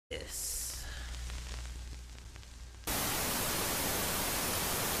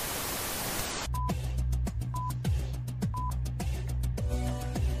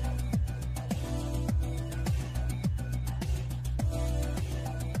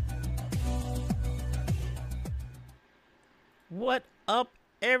What up,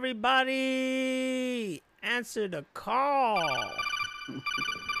 everybody? Answer the call.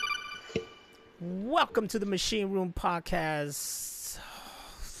 Welcome to the Machine Room Podcast,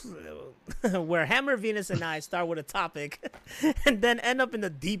 where Hammer Venus and I start with a topic and then end up in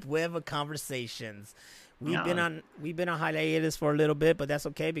the deep web of conversations. We've been on hiatus for a little bit, but that's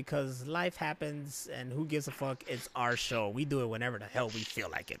okay because life happens, and who gives a fuck? It's our show. We do it whenever the hell we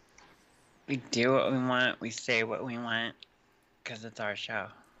feel like it. We do what we want. We say what we want because it's our show.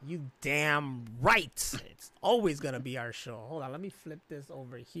 You damn right. It's always going to be our show. Hold on. Let me flip this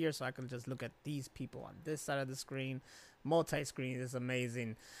over here so I can just look at these people on this side of the screen. Multi-screen is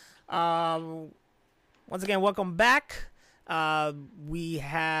amazing. Once again, welcome back. We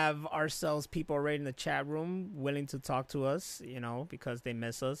have ourselves people already in the chat room willing to talk to us, you know, because they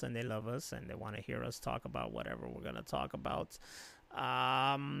miss us and they love us and they want to hear us talk about whatever we're going to talk about.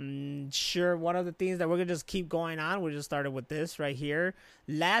 Sure, one of the things that we're gonna just keep going on, we just started with this right here.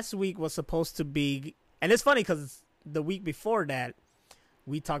 Last week was supposed to be, and it's funny because the week before that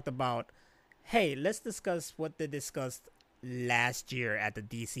we talked about, hey, let's discuss what they discussed last year at the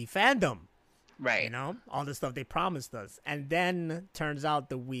DC fandom, right? You know, all the stuff they promised us. And then turns out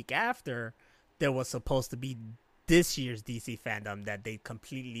the week after there was supposed to be this year's DC fandom that they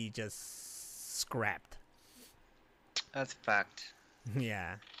completely just scrapped. That's fucked.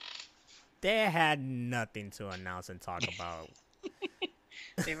 Yeah. They had nothing to announce and talk about.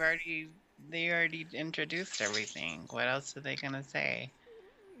 They already introduced everything. What else are they gonna say?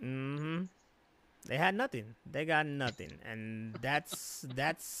 Mm-hmm. They had nothing. They got nothing. And that's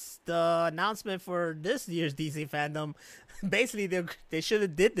the announcement for this year's DC fandom. Basically they should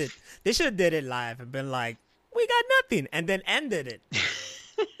have did it. They should have did it live and been like, we got nothing, and then ended it.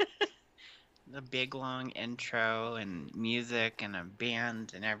 The big long intro and music and a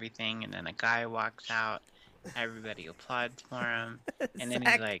band and everything, and then a guy walks out. Everybody applauds for him, and then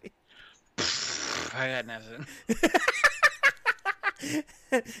he's like, "I got nothing."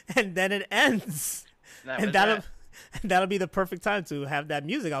 And then it ends, and that'll be the perfect time to have that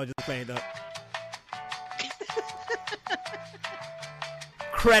music I was just playing. The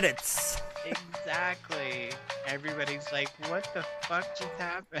credits. Exactly. Everybody's like, "What the fuck just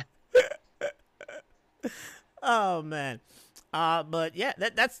happened?" Oh man, but yeah,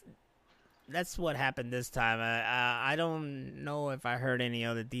 that's what happened this time. I don't know if I heard any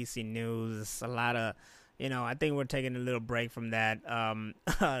other DC news. A lot of, you know, I think we're taking a little break from that.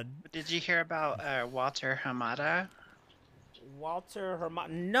 Did you hear about Walter Hamada? Walter Hamada?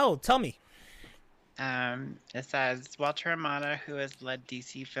 No, tell me. It says Walter Hamada, who has led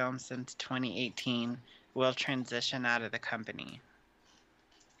DC Films since 2018, will transition out of the company.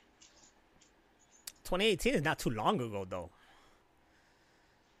 2018 is not too long ago, though.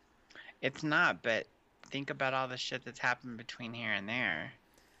 It's not, but think about all the shit that's happened between here and there.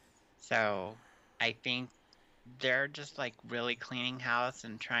 So, I think they're just, like, really cleaning house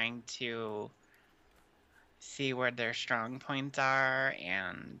and trying to see where their strong points are,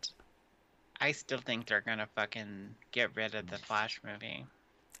 and I still think they're gonna fucking get rid of the Flash movie.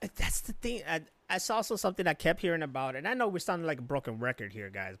 That's the thing. I saw also something I kept hearing about, and I know we're sounding like a broken record here,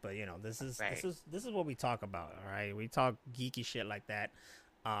 guys, but you know, this is what we talk about. All right, we talk geeky shit like that.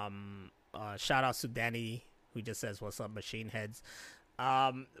 Shout out to Danny, who just says, "What's up, machine heads?"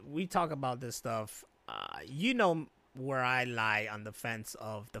 We talk about this stuff. You know where I lie on the fence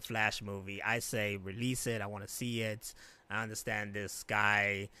of the Flash movie. I say release it. I want to see it. I understand this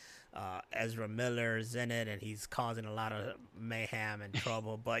guy. Ezra Miller's in it, and he's causing a lot of mayhem and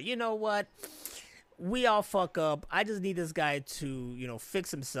trouble. But you know what? We all fuck up. I just need this guy to, you know,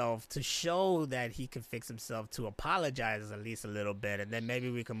 fix himself, to show that he can fix himself, to apologize at least a little bit, and then maybe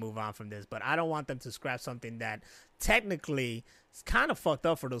we can move on from this. But I don't want them to scrap something that technically is kind of fucked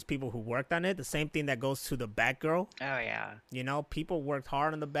up for those people who worked on it. The same thing that goes to the Batgirl. Oh, yeah. You know, people worked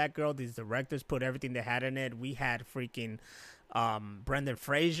hard on the Batgirl. These directors put everything they had in it. We had freaking Brendan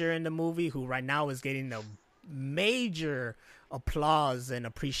Fraser in the movie, who right now is getting the major applause and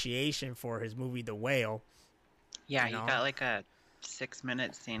appreciation for his movie The Whale. Yeah, he got like a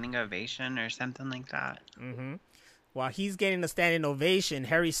 6-minute standing ovation or something like that. Mm-hmm. While he's getting a standing ovation,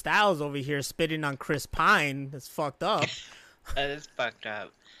 Harry Styles over here spitting on Chris Pine. That's fucked up. That is fucked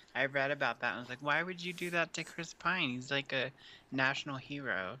up. I read about that and I was like, why would you do that to Chris Pine? He's like a national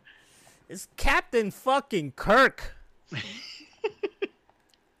hero. It's Captain fucking Kirk.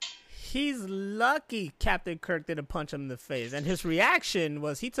 He's lucky Captain Kirk didn't punch him in the face. And his reaction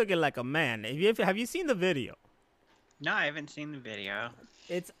was he took it like a man. Have you seen the video? No, I haven't seen the video.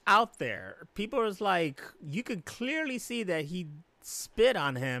 It's out there. People was like, you could clearly see that he spit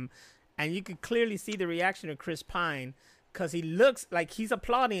on him, and you could clearly see the reaction of Chris Pine because he looks like he's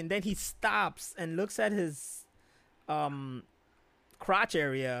applauding, and then he stops and looks at his crotch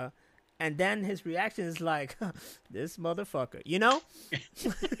area, and then his reaction is like, "This motherfucker," you know.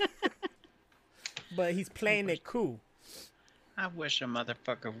 But he's playing it cool. I wish a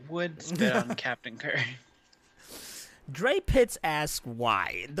motherfucker would spit on Captain Kirk. Dre Pitts asks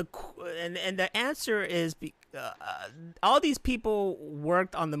why. And the answer is all these people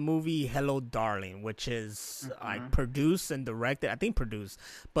worked on the movie Hello Darling, which is like produced and directed, I think produced,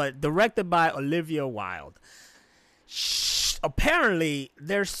 but directed by Olivia Wilde. Apparently,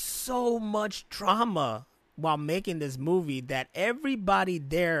 there's so much drama while making this movie that everybody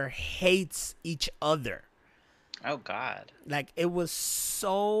there hates each other. Oh, God. Like, it was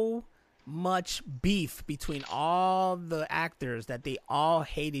so much beef between all the actors that they all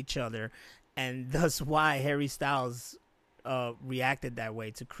hate each other, and that's why Harry Styles reacted that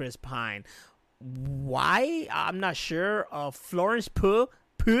way to Chris Pine. Why? I'm not sure. Florence Pugh?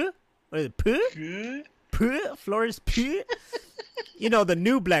 What is it? Pugh? Pugh? Florence Pugh? You know, the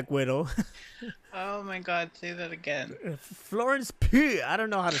new Black Widow. Oh my God, say that again. Florence Pugh. I don't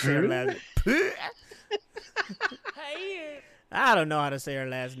know how to say her last name. Pugh? I don't know how to say her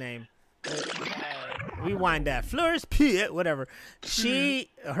last name. Rewind that. Florence Pugh, whatever.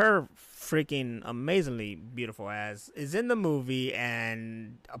 Her freaking amazingly beautiful ass is in the movie,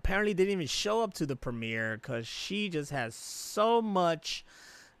 and apparently didn't even show up to the premiere because she just has so much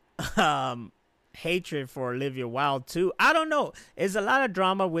hatred for Olivia Wilde too. I don't know. There's a lot of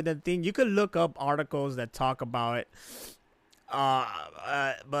drama with the thing. You could look up articles that talk about it.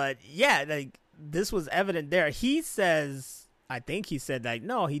 But yeah, like this was evident there. He says, I think he said like,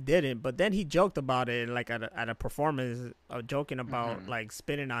 no, he didn't. But then he joked about it, like at a performance, joking about like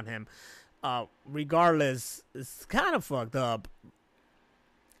spitting on him. Regardless, it's kind of fucked up.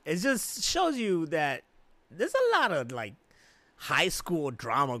 It just shows you that there's a lot of like high school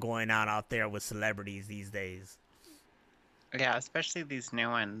drama going on out there with celebrities these days. Yeah, especially these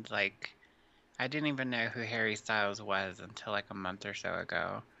new ones. Like, I didn't even know who Harry Styles was until like a month or so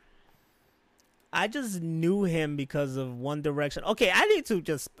ago. I just knew him because of One Direction. Okay, I need to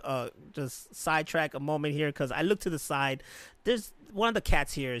just sidetrack a moment here because I look to the side. There's one of the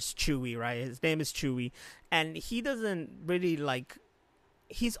cats here is Chewy, right? His name is Chewy, and he doesn't really like.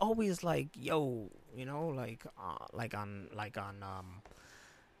 He's always like, yo, you know, like on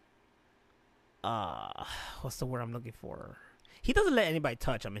what's the word I'm looking for? He doesn't let anybody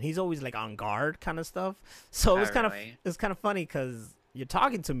touch him, and he's always like on guard kind of stuff. So it's kind of funny because you're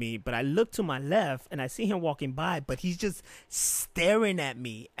talking to me, but I look to my left and I see him walking by, but he's just staring at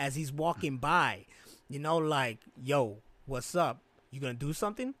me as he's walking by, you know, like, yo, what's up? You gonna do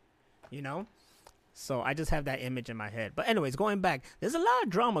something? You know? So I just have that image in my head. But anyways, going back, there's a lot of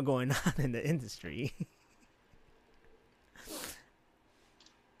drama going on in the industry.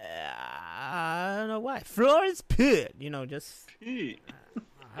 I don't know why. Florence Pugh, you know, just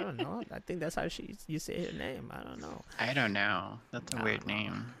I don't know. I think that's how you say her name. I don't know. I don't know. That's a weird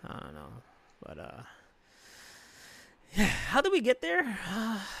name. I don't know. But yeah, how did we get there?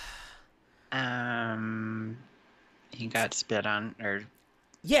 He got spit on, or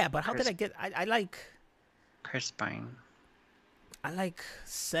yeah, but how did I get? I like Chris Pine. I like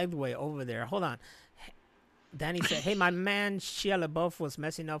segue over there. Hold on. Danny said, hey, my man Shia LaBeouf was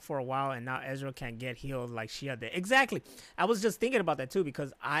messing up for a while, and now Ezra can't get healed like Shia did. Exactly. I was just thinking about that, too,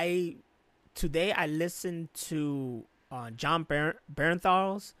 because today I listened to John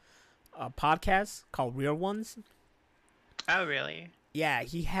Bernthal's podcast called Real Ones. Oh, really? Yeah,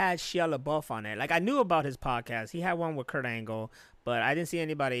 he had Shia LaBeouf on it. Like, I knew about his podcast. He had one with Kurt Angle, but I didn't see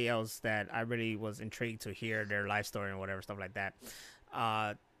anybody else that I really was intrigued to hear their life story and whatever, stuff like that.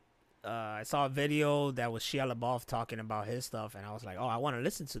 I saw a video that was Shia LaBeouf talking about his stuff, and I was like, oh, I want to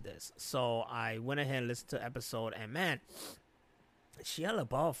listen to this. So I went ahead and listened to the episode, and man, Shia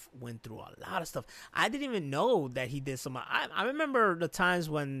LaBeouf went through a lot of stuff. I didn't even know that he did some. I remember the times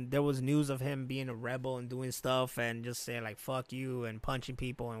when there was news of him being a rebel and doing stuff and just saying like fuck you and punching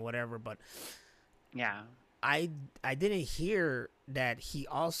people and whatever, but yeah, I didn't hear that he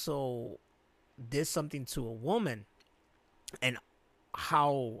also did something to a woman, and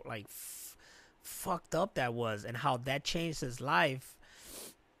how like fucked up that was, and how that changed his life,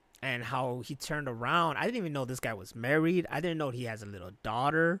 and how he turned around. I didn't even know this guy was married. I didn't know he has a little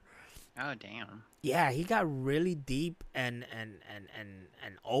daughter. Oh damn. Yeah, he got really deep and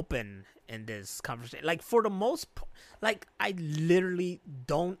open in this conversation. Like for the most like I literally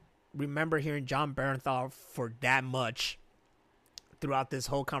don't remember hearing John Bernthal for that much throughout this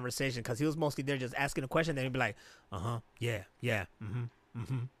whole conversation, because he was mostly there just asking a question, then he'd be like, yeah,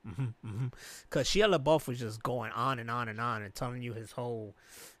 Cause Shia LaBeouf was just going on and on and on and telling you his whole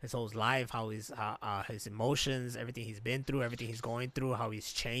life, how his emotions, everything he's been through, everything he's going through, how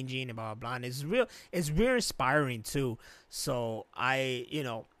he's changing and blah blah blah. And it's real inspiring too. So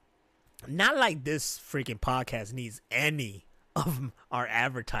not like this freaking podcast needs any of our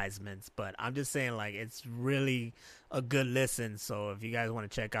advertisements, but I'm just saying, like, it's really a good listen. So if you guys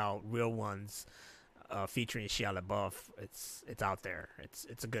want to check out Real Ones, featuring Shia LaBeouf, it's out there.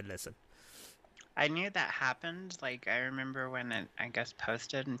 It's a good listen. I knew that happened. Like, I remember when it, I guess,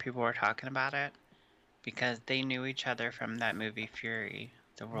 posted and people were talking about it because they knew each other from that movie Fury,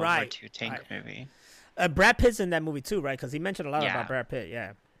 the World War II tank movie. Brad Pitt's in that movie too, right? Because he mentioned a lot about Brad Pitt.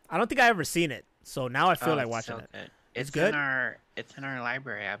 Yeah, I don't think I ever seen it, so now I feel like watching it. Good. It's good. It's in our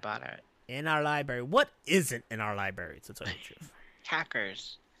library. I bought it. In our library. What isn't in our library? To tell you the truth.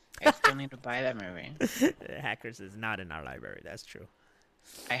 Hackers. I still need to buy that movie. Hackers is not in our library. That's true.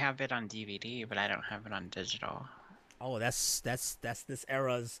 I have it on DVD, but I don't have it on digital. Oh, that's this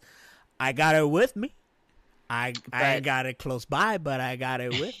era's. I got it with me. I ain't got it close by, but I got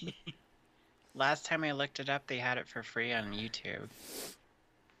it with me. Last time I looked it up, they had it for free on YouTube.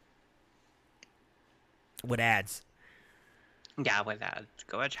 With ads. Yeah, with ads.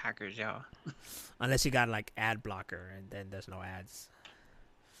 Go watch Hackers, yo. Unless you got like ad blocker, and then there's no ads.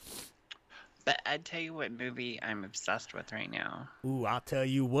 But I'd tell you what movie I'm obsessed with right now. Ooh, I'll tell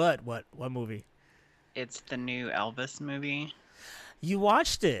you what movie? It's the new Elvis movie. You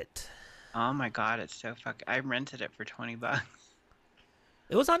watched it? Oh my god, it's so fucking... I rented it for $20.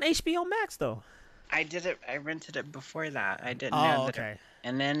 It was on HBO Max though. I rented it before that. I didn't know that. Okay.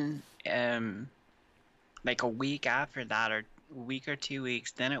 And then, like a week after that, or a week or 2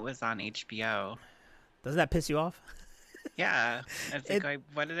 weeks, then it was on HBO. Doesn't that piss you off? Yeah. It's like,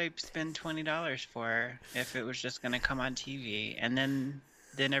 what did I spend $20 for if it was just going to come on TV? And then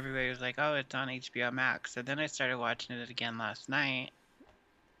everybody was like, oh, it's on HBO Max. So then I started watching it again last night.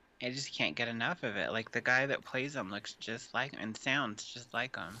 I just can't get enough of it. Like, the guy that plays him looks just like him and sounds just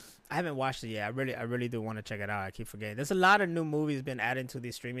like him. I haven't watched it yet. I really do want to check it out. I keep forgetting. There's a lot of new movies been added to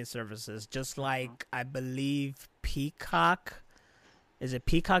these streaming services. Just like, I believe Peacock. Is it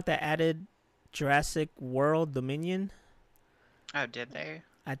Peacock that added Jurassic World Dominion? Oh, did they?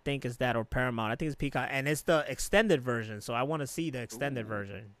 I think it's that, or Paramount. I think it's Peacock, and it's the extended version. So I want to see the extended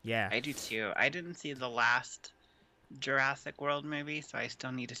version. Yeah, I do too. I didn't see the last Jurassic World movie, so I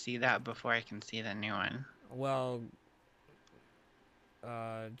still need to see that before I can see the new one. Well,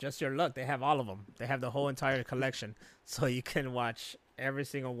 just your luck. They have all of them. They have the whole entire collection, so you can watch every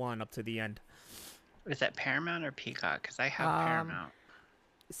single one up to the end. Is that Paramount or Peacock? Because I have Paramount.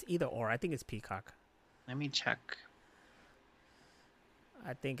 It's either or. I think it's Peacock. Let me check.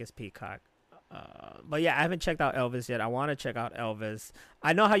 I think it's Peacock. But yeah, I haven't checked out Elvis yet. I want to check out Elvis.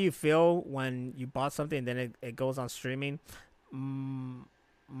 I know how you feel when you bought something and then it goes on streaming.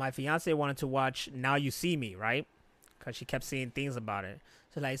 My fiance wanted to watch Now You See Me, right? Because she kept seeing things about it.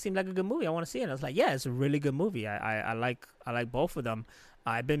 So like, it seemed like a good movie. I want to see it. I was like, yeah, it's a really good movie. I like both of them.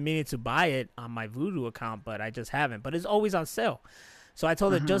 I've been meaning to buy it on my Vudu account, but I just haven't. But it's always on sale. So I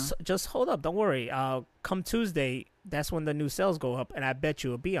told her, just hold up. Don't worry. Come Tuesday, that's when the new sales go up, and I bet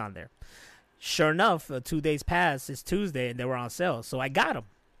you it'll be on there. Sure enough, 2 days passed. It's Tuesday, and they were on sale. So I got them.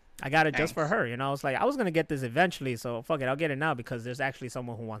 I got it just for her. You know, I was like, I was going to get this eventually, so fuck it. I'll get it now because there's actually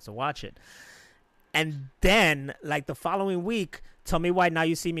someone who wants to watch it. And then, like, the following week, Tell Me Why, Now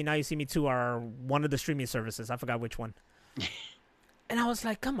You See Me 2 are one of the streaming services. I forgot which one. And I was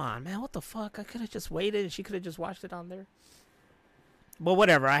like, come on, man. What the fuck? I could have just waited, and she could have just watched it on there. But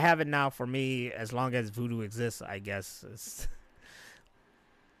whatever, I have it now for me as long as Vudu exists, I guess.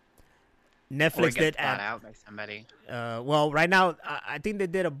 Netflix did bought out by somebody. Well, right now, I think they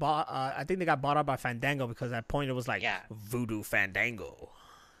did I think they got bought out by Fandango because at point it was like Vudu Fandango.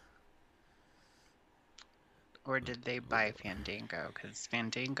 Or did they buy Fandango? Because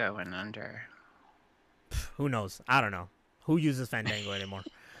Fandango went under. Who knows? I don't know. Who uses Fandango anymore?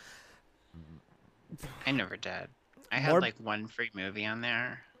 I never did. I had like one free movie on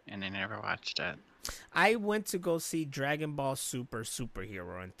there, and I never watched it. I went to go see Dragon Ball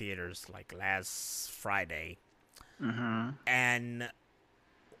Superhero in theaters like last Friday. And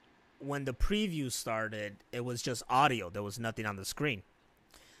when the preview started, it was just audio. There was nothing on the screen.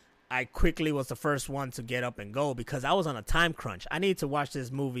 I quickly was the first one to get up and go because I was on a time crunch. I needed to watch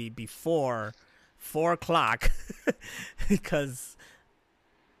this movie before 4 o'clock because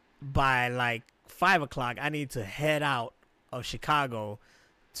by like 5 o'clock, I need to head out of Chicago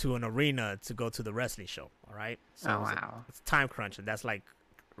to an arena to go to the wrestling show. All right. So it's time crunch, and that's like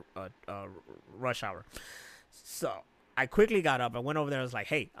rush hour. So I quickly got up. I went over there. I was like,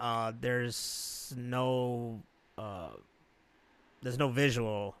 hey, there's no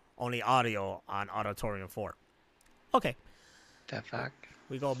visual, only audio on Auditorium 4. Okay. The fuck?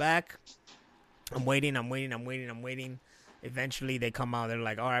 We go back. I'm waiting. Eventually, they come out. They're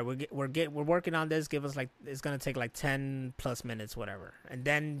like, "All right, we're working on this. Give us like it's gonna take like 10 plus minutes, whatever." And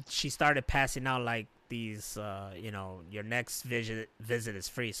then she started passing out like these, your next visit is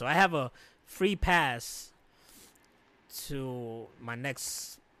free. So I have a free pass to my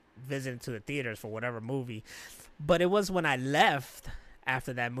next visit to the theaters for whatever movie. But it was when I left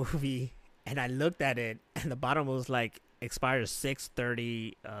after that movie, and I looked at it, and the bottom was like, expires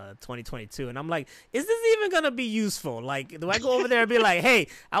 6/30, 2022, and I'm like, is this even gonna be useful? Like, do I go over there and be like, hey,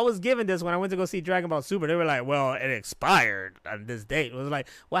 I was given this when I went to go see Dragon Ball Super? They were like, well, it expired on this date. It was like,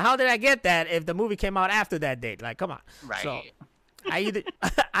 well, how did I get that if the movie came out after that date? Like, come on. Right. So I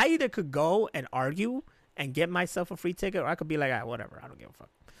either could go and argue and get myself a free ticket, or I could be like, whatever, I don't give a fuck.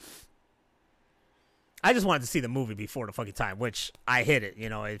 I just wanted to see the movie before the fucking time, which I hit it.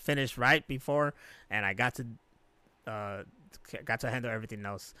 It finished right before, and I got to handle everything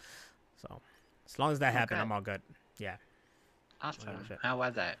else. So as long as that happened, I'm all good. Yeah. Awesome. How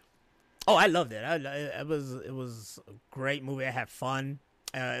was it? Oh, I loved it. It was a great movie. I had fun.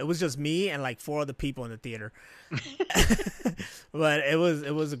 It was just me and like 4 other people in the theater, but it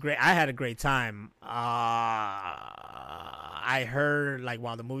was a great. I had a great time. I heard like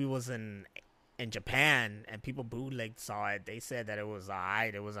while the movie was in Japan and people bootlegged saw it, they said that it was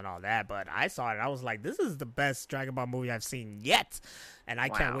alright, it wasn't all that, but I saw it and I was like, this is the best Dragon Ball movie I've seen yet, and I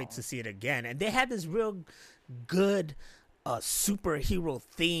can't wait to see it again. And they had this real good superhero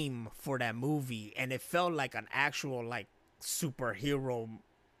theme for that movie, and it felt like an actual like superhero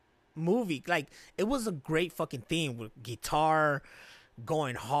movie. Like, it was a great fucking theme with guitar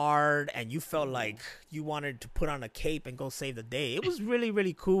going hard, and you felt like you wanted to put on a cape and go save the day. It was really,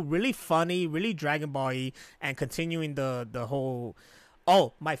 really cool, really funny, really Dragon Ball-y, and continuing the whole.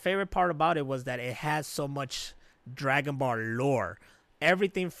 Oh, my favorite part about it was that it has so much Dragon Ball lore.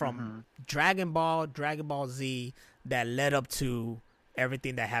 Everything from Dragon Ball Z that led up to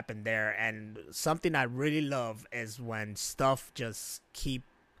everything that happened there. And something I really love is when stuff just keep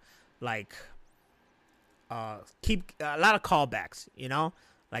a lot of callbacks,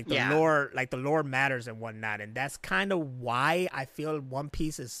 like the lore matters and whatnot. And that's kind of why I feel One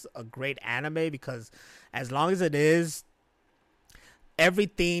Piece is a great anime, because as long as it is,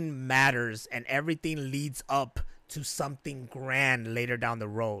 everything matters and everything leads up to something grand later down the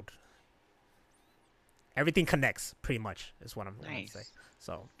road. Everything connects, pretty much, is what I'm trying to say.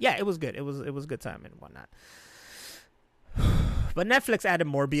 So yeah, it was good. It was a good time and whatnot. But Netflix added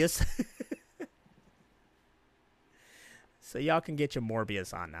Morbius. So y'all can get your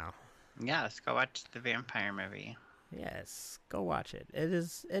Morbius on now. Yeah, let's go watch the vampire movie. Yes, go watch it.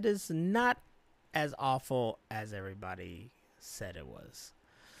 It is not as awful as everybody said it was.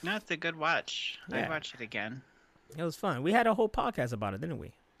 No, it's a good watch. Yeah. I'd watch it again. It was fun. We had a whole podcast about it, didn't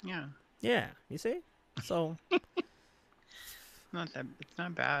we? Yeah. Yeah, you see? So it's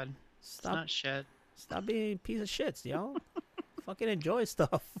not bad. It's not shit. Stop being a piece of shits, yo. Fucking enjoy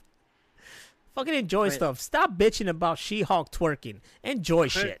stuff. Fucking enjoy stuff. Stop bitching about She-Hulk twerking. Enjoy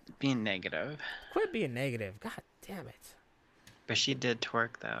shit. Quit being negative. Quit being negative. God damn it. But she did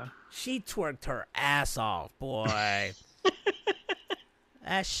twerk, though. She twerked her ass off, boy.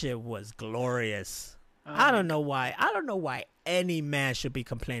 That shit was glorious. I don't know why. I don't know why any man should be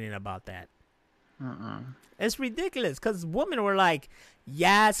complaining about that. It's ridiculous, because women were like,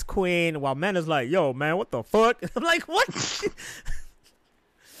 yes, queen, while men is like, yo, man, what the fuck? I'm like, what?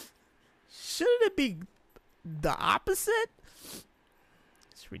 Shouldn't it be the opposite?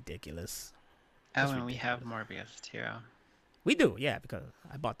 It's ridiculous. And we have Morbius, too. We do, yeah, because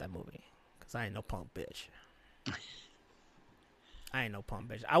I bought that movie. Because I ain't no punk bitch. I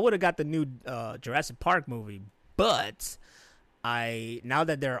would have got the new Jurassic Park movie, but now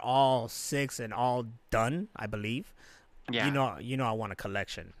that they're all 6 and all done, I believe. Yeah. I want a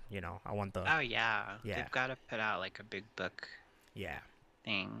collection. I want the. Oh yeah. They've got to put out like a big book. Yeah.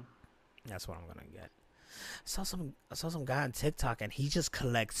 Thing. That's what I'm gonna get. I saw some guy on TikTok, and he just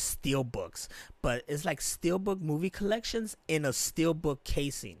collects steel books, but it's like steelbook movie collections in a steelbook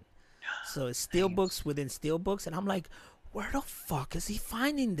casing. So it's steel books within steel books, and I'm like, where the fuck is he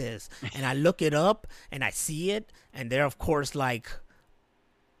finding this? And I look it up, and I see it, and they're of course like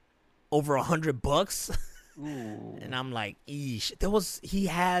over $100. And I'm like, eesh. He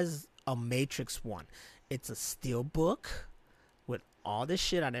has a Matrix one. It's a steel book with all this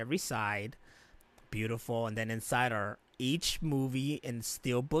shit on every side, beautiful, and then inside are each movie in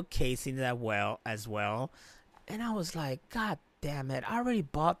steelbook casing as well. And I was like, God damn it! I already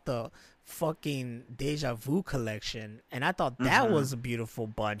bought the fucking Deja Vu collection, and I thought that was a beautiful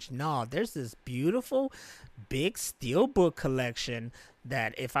bunch. No, there's this beautiful big steelbook collection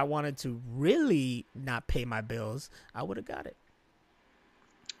that if I wanted to really not pay my bills, I would have got it.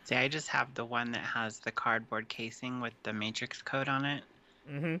 See, I just have the one that has the cardboard casing with the Matrix code on it.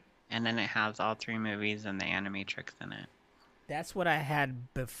 Mm-hmm. And then it has all 3 movies and the Animatrix in it. That's what I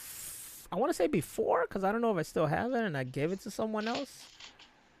had before. I want to say before, because I don't know if I still have it, and I gave it to someone else.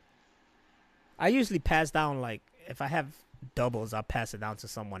 I usually pass down, like, if I have doubles, I'll pass it down to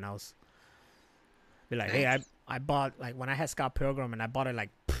someone else. Be like, nice. Hey, I bought, like, when I had Scott Pilgrim, and I bought it, like,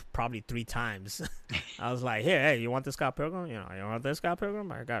 probably 3 times. I was like, hey, you want this Scott Pilgrim? You want this Scott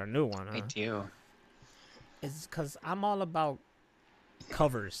Pilgrim? I got a new one. I do. It's because I'm all about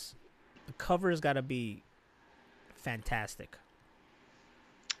covers. The covers got to be fantastic.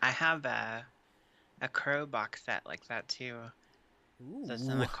 I have a Crow box set like that too. Ooh. That's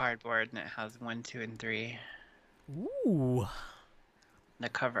in the cardboard and it has 1, 2, and 3. Ooh. The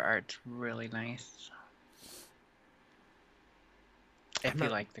cover art's really nice. If you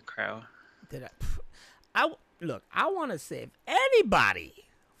like the Crow. Look, I want to say if anybody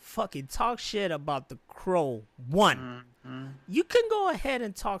fucking talk shit about the Crow 1, you can go ahead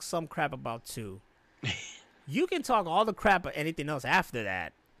and talk some crap about 2. You can talk all the crap or anything else after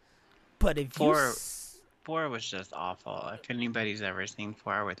that. But if 4 was just awful. If anybody's ever seen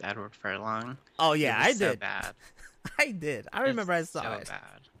 4 with Edward Furlong. Oh yeah, I did. So bad. I did. I remember I saw it. Bad.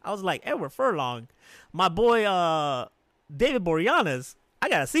 I was like, Edward Furlong, my boy David Boreanaz, I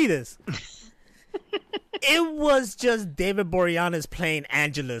gotta see this. It was just David Boreanaz playing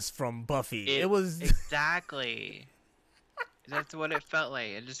Angelus from Buffy. It was exactly. That's what it felt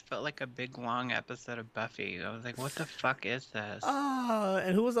like. It just felt like a big long episode of Buffy. I was like, what the fuck is this?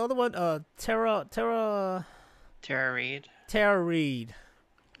 And who was the other one? Tara Reid. Tara Reid.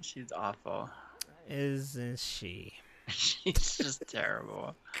 She's awful. Isn't she? She's just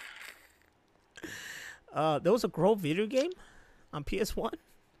terrible. There was a Crow video game on PS1.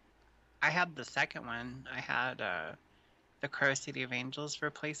 I had the second one. I had the Crow City of Angels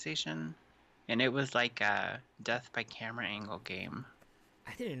for PlayStation. And it was like a death by camera angle game.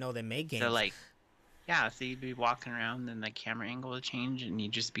 I didn't know they made games. So like, yeah, so you'd be walking around and the camera angle would change and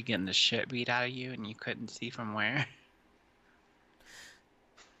you'd just be getting the shit beat out of you and you couldn't see from where.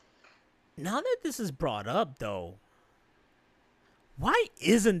 Now that this is brought up though, why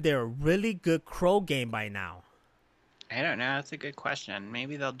isn't there a really good Crow game by now? I don't know. That's a good question.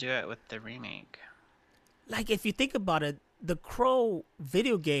 Maybe they'll do it with the remake. Like, if you think about it, the Crow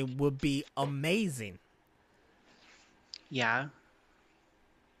video game would be amazing. Yeah.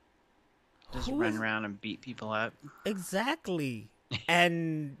 Just run around and beat people up. Exactly.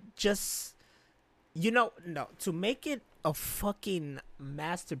 And just, to make it a fucking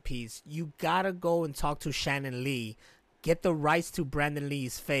masterpiece, you gotta go and talk to Shannon Lee, get the rights to Brandon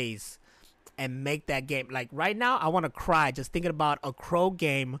Lee's face, and make that game. Like, right now, I want to cry just thinking about a Crow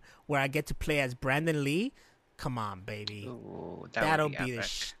game where I get to play as Brandon Lee. Come on, baby. Ooh, that'll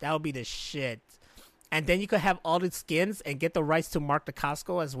be the shit. And then you could have all the skins and get the rights to Mark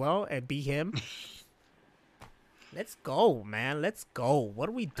DeCasco as well and be him. Let's go, man. Let's go. What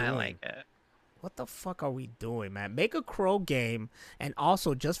are we doing? I like it. What the fuck are we doing, man? Make a Crow game, and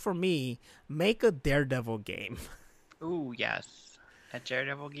also, just for me, make a Daredevil game. Ooh, yes. A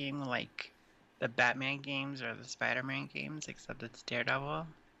Daredevil game like the Batman games or the Spider-Man games, except it's Daredevil.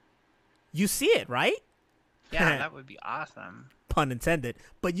 You see it, right? Yeah, that would be awesome. Pun intended.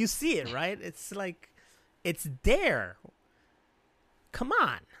 But you see it, right? It's like, it's there. Come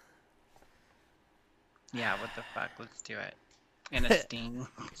on. Yeah, what the fuck? Let's do it. And a Sting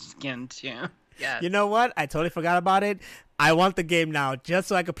skin, too. Yeah. You know what? I totally forgot about it. I want the game now just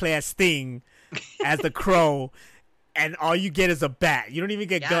so I can play as Sting, as the Crow, and all you get is a bat. You don't even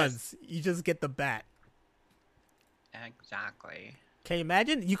get guns. You just get the bat. Exactly. Can you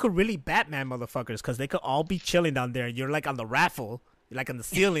imagine? You could really Batman motherfuckers because they could all be chilling down there. You're like on the raffle. You're like on the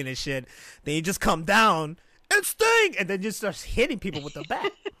ceiling and shit. Then you just come down and Sting! And then you start hitting people with the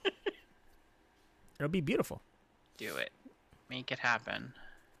bat. It'll be beautiful. Do it. Make it happen.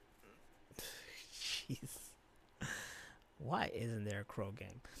 Jeez. Why isn't there a Crow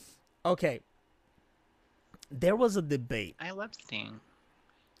game? Okay. There was a debate. I love Sting.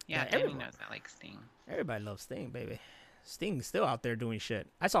 Yeah, everyone knows I like Sting. Everybody loves Sting, baby. Sting's still out there doing shit.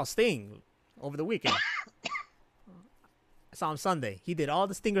 I saw Sting over the weekend. I saw him Sunday. He did all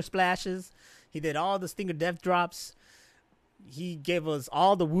the Stinger splashes. He did all the Stinger death drops. He gave us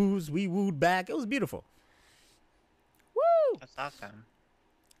all the woos. We wooed back. It was beautiful. Woo! That's awesome.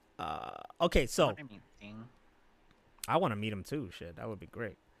 Okay, so. What I mean, Sting. I want to meet him too. Shit, that would be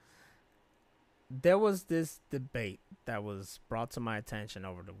great. There was this debate that was brought to my attention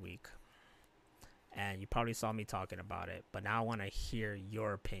over the week, and you probably saw me talking about it, but now I want to hear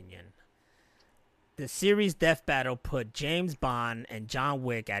your opinion. The series Death Battle put James Bond and John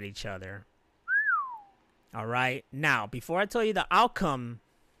Wick at each other. All right. Now, before I tell you the outcome,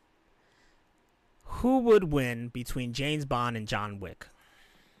 who would win between James Bond and John Wick?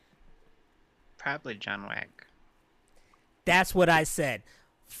 Probably John Wick. That's what I said.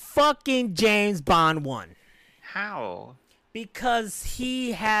 Fucking James Bond won. How? Because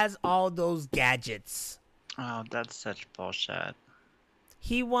he has all those gadgets. Oh, that's such bullshit.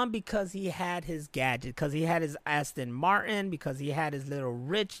 He won because he had his gadget, because he had his Aston Martin, because he had his little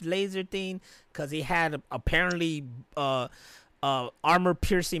rich laser thing, because he had apparently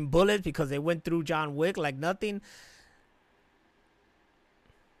armor-piercing bullets because they went through John Wick like nothing.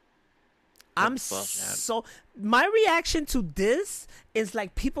 My reaction to this is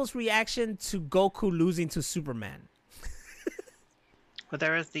like people's reaction to Goku losing to Superman. Well,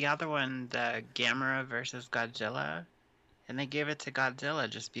 there was the other one, the Gamera versus Godzilla, and they gave it to Godzilla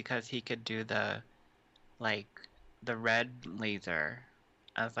just because he could do the red laser.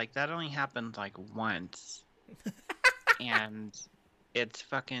 I was like, that only happened like once. And it's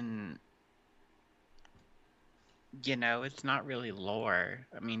fucking, it's not really lore.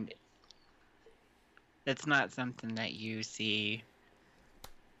 I mean, it's not something that you see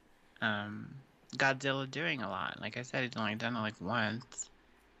Godzilla doing a lot. Like I said, he's only done it like once.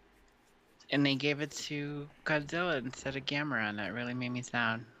 And they gave it to Godzilla instead of Gamera, and that really made me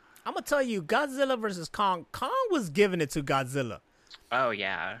sad. I'm going to tell you, Godzilla versus Kong. Kong was giving it to Godzilla. Oh,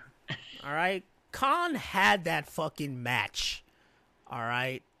 yeah. All right? Kong had that fucking match. All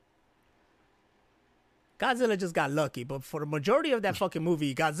right? Godzilla just got lucky, but for the majority of that fucking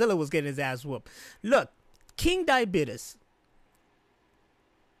movie, Godzilla was getting his ass whooped. Look, King Diabetes.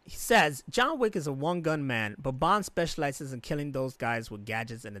 He says, John Wick is a one-gun man, but Bond specializes in killing those guys with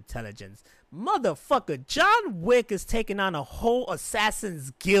gadgets and intelligence. Motherfucker, John Wick is taking on a whole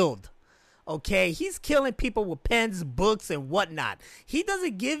assassin's guild. Okay? He's killing people with pens, books, and whatnot. He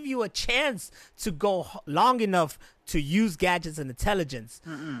doesn't give you a chance to go long enough to use gadgets and intelligence.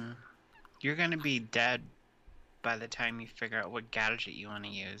 You're going to be dead by the time you figure out what gadget you want to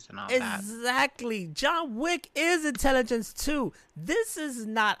use and all that. Exactly. John Wick is intelligence too. This is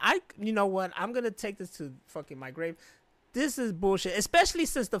not, you know what? I'm going to take this to fucking my grave. This is bullshit, especially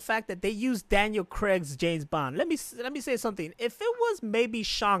since the fact that they used Daniel Craig's James Bond. Let me say something. If it was maybe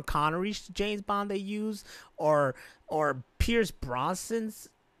Sean Connery's James Bond they used, or Pierce Brosnan's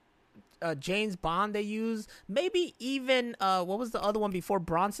James Bond they used, maybe even what was the other one before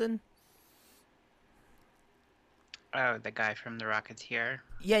Bronson? Oh, the guy from The Rocketeer.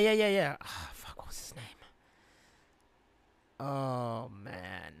 Yeah. Oh, fuck, what was his name? Oh,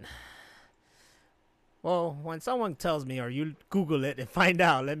 man. Well, when someone tells me, or you Google it and find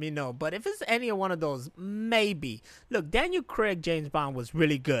out, let me know. But if it's any one of those, maybe. Look, Daniel Craig James Bond was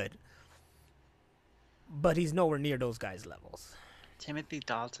really good. But he's nowhere near those guys' levels. Timothy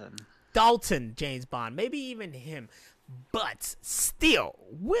Dalton. James Bond. Maybe even him. But still,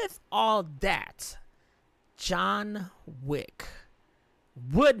 with all that, John Wick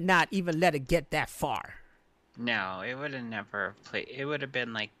would not even let it get that far. No, it would have never played. It would have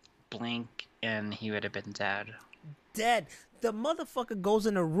been like blink and he would have been dead. The motherfucker goes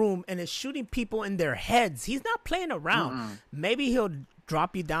in a room and is shooting people in their heads. He's not playing around. Maybe he'll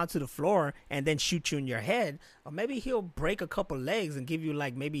drop you down to the floor and then shoot you in your head. Or maybe he'll break a couple legs and give you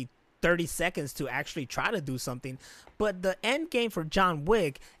like maybe 30 seconds to actually try to do something. But the end game for John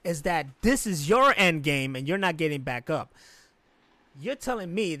Wick is that this is your end game and you're not getting back up. You're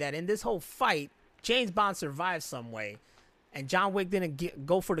telling me that in this whole fight, James Bond survived some way and John Wick didn't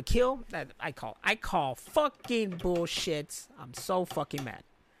go for the kill? That I call fucking bullshit. I'm so fucking mad.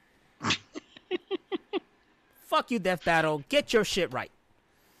 Fuck you, Death Battle. Get your shit right.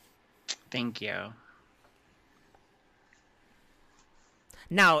 Thank you.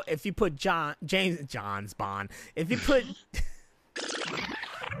 Now, if you put James Bond, if you put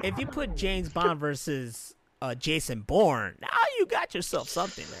James Bond versus Jason Bourne, now you got yourself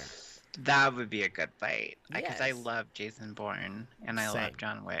something there. That would be a good fight. Because I love Jason Bourne and I love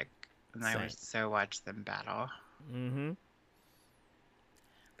John Wick, and I would so watch them battle.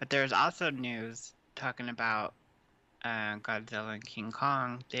 But there's also news talking about Godzilla and King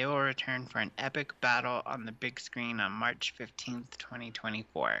Kong. They will return for an epic battle on the big screen on March 15th,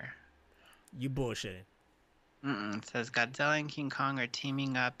 2024. You bullshitting. It says Godzilla and King Kong are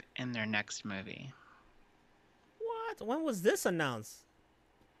teaming up in their next movie. What? When was this announced?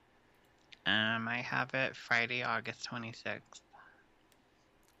 I have it Friday, August 26th.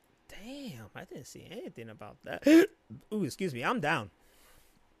 Damn, I didn't see anything about that. Ooh, excuse me. I'm down.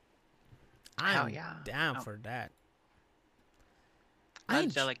 Hell I'm yeah. down for that.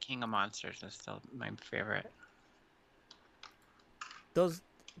 Godzilla King of Monsters is still my favorite.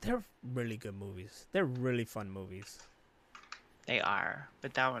 They're really good movies. They're really fun movies. They are,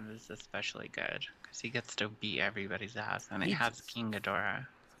 but that one is especially good because he gets to beat everybody's ass, and it has King Ghidorah.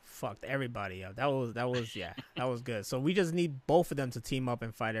 Fucked everybody up. That was yeah, that was good. So we just need both of them to team up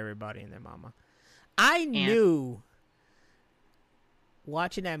and fight everybody and their mama. I knew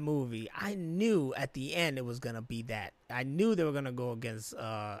watching that movie, I knew at the end it was gonna be that. I knew they were gonna go against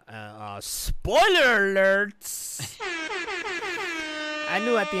spoiler alerts. I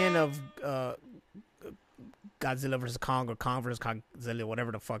knew at the end of Godzilla vs. Kong or Kong vs. Godzilla,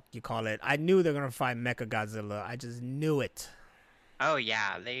 whatever the fuck you call it. I knew they were gonna fight Mecha Godzilla. I just knew it. Oh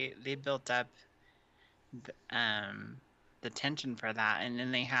yeah, they built up the tension for that, and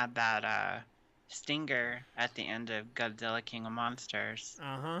then they had that stinger at the end of Godzilla King of Monsters.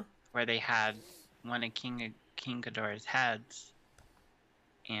 Where they had one of King Ghidorah's heads,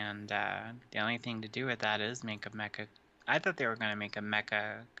 and the only thing to do with that is make a mecha. I thought they were gonna make a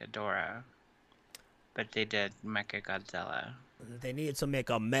Mecha Ghidorah, but they did Mecha Godzilla. They needed to make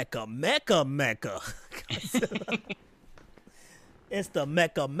a Mecha. It's the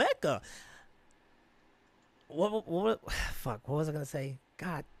Mecha. Fuck, what was I gonna say?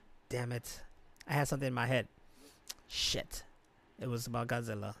 God damn it. I had something in my head. Shit. It was about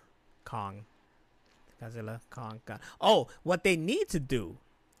Godzilla. Kong. Oh, what they need to do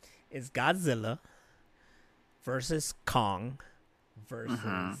is Godzilla versus Kong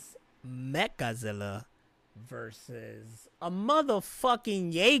versus Mechagodzilla versus a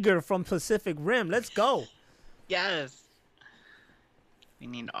motherfucking Jaeger from Pacific Rim. Let's go. Yes. We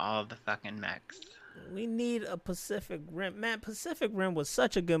need all the fucking mechs. We need a Pacific Rim. Man, Pacific Rim was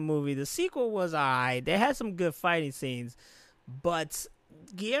such a good movie. The sequel was alright. They had some good fighting scenes. But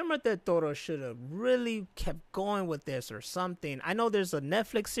Guillermo del Toro should have really kept going with this or something. I know there's a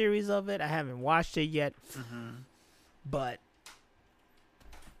Netflix series of it. I haven't watched it yet. But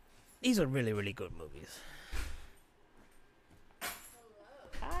these are really, really good movies.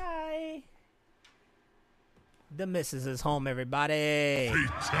 Hi. The missus is home, everybody. You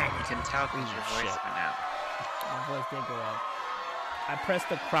can tell because your voice went out. My voice did go up. I pressed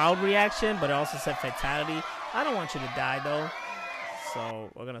the crowd reaction, but it also said fatality. I don't want you to die, though. So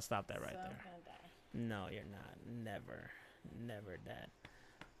we're going to stop that right there. No, you're not. Never that.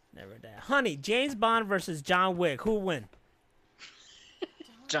 Honey, James Bond versus John Wick. Who win?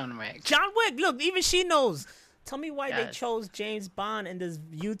 John Wick. John Wick. Look, even she knows. Tell me why they chose James Bond in this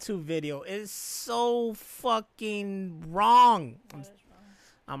YouTube video. It's so fucking wrong.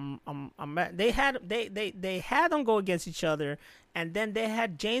 They had them go against each other, and then they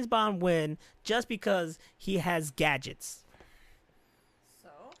had James Bond win just because he has gadgets. So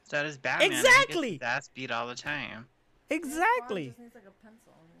does Batman. Exactly. He gets his ass beat all the time. Exactly. Just needs like a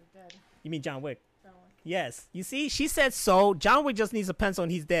pencil and you're dead. You mean John Wick? John Wick. Yes. You see, she said so. John Wick just needs a pencil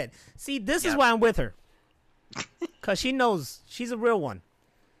and he's dead. See, this is why I'm with her. Because she knows she's a real one.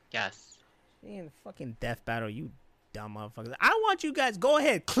 Yes. She ain't a fucking death battle, you dumb motherfuckers. I want you guys, go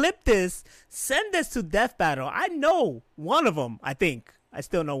ahead, clip this, send this to Death Battle. I know one of them, I think. I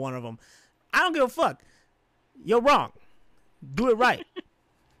still know one of them. I don't give a fuck. You're wrong. Do it right.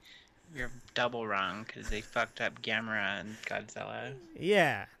 You're double wrong because they fucked up Gamera and Godzilla.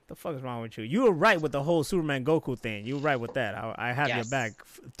 Yeah. The fuck is wrong with you? You were right with the whole Superman Goku thing. You were right with that. I have your back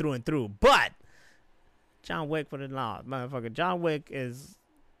through and through. But John Wick for the law, motherfucker. John Wick is...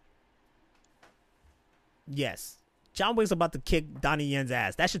 Yes. John Wick's about to kick Donnie Yen's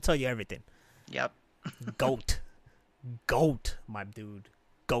ass. That should tell you everything. Yep. Goat, my dude.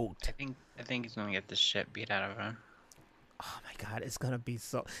 Goat. I think he's gonna get the shit beat out of him. Oh my god, it's gonna be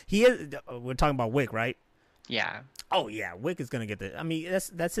so. He is. We're talking about Wick, right? Yeah. Oh yeah, Wick is gonna get the. I mean,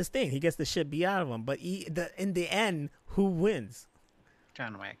 that's his thing. He gets the shit beat out of him. But in the end, who wins?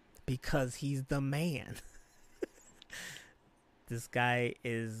 John Wick. Because he's the man. This guy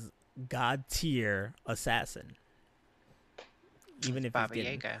is god tier assassin. Even if Baba he's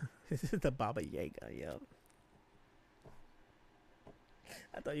Yaga. The Baba Yaga, yeah.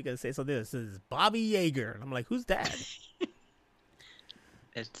 I thought you were gonna say something. This is Bobby Yeager. And I'm like, who's that?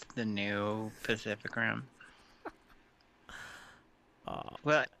 It's the new Pacific Rim.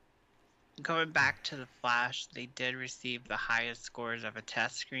 Well, going back to The Flash, they did receive the highest scores of a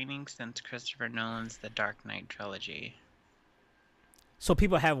test screening since Christopher Nolan's The Dark Knight trilogy. So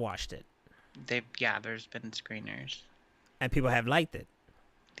people have watched it. There's been screeners. And people have liked it.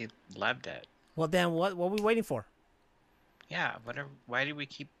 They loved it. Well, then what are we waiting for? Yeah, whatever. Why do we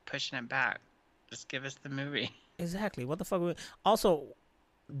keep pushing it back? Just give us the movie. Exactly. What the fuck? Also,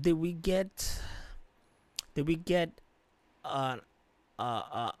 did we get an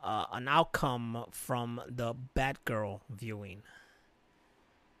outcome from the Batgirl viewing?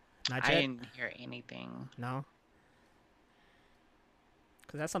 Not I yet? didn't hear anything. No?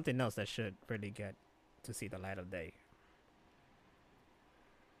 Because that's something else that should really get to see the light of day.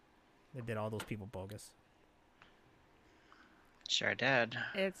 They did all those people bogus. Sure did.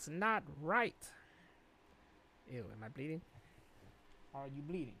 It's not right. Ew, am I bleeding? Are you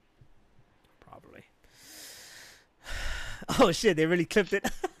bleeding? Probably. Oh shit, they really clipped it.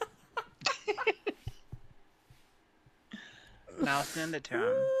 Now send it to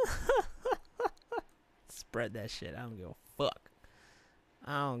him. Spread that shit. I don't give a fuck.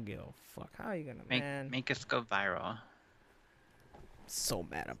 I don't give a fuck. How are you gonna Make us go viral. So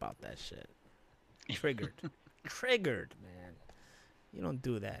mad about that shit. Triggered. Triggered, man. You don't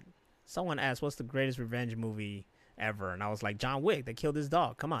do that. Someone asked, what's the greatest revenge movie ever? And I was like, John Wick. They killed his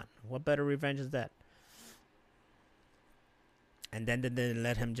dog. Come on. What better revenge is that? And then they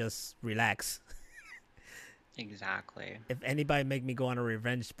let him just relax. Exactly. If anybody make me go on a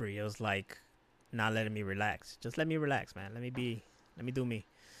revenge spree, it was like not letting me relax. Just let me relax, man. Let me do me.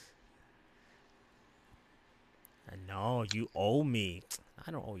 And no, you owe me.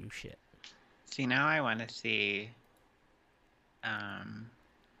 I don't owe you shit. See, now I want to see.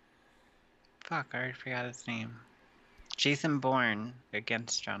 Fuck, I already forgot his name. Jason Bourne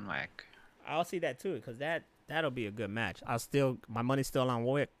against John Wick. I'll see that too, because that'll be a good match. My money's still on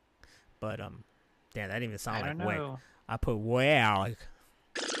Wick, but damn, that didn't even sound like Wick. I put Wick.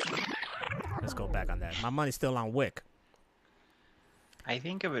 Let's go back on that. My money's still on Wick. I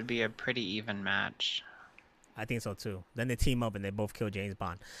think it would be a pretty even match. I think so too. Then they team up and they both kill James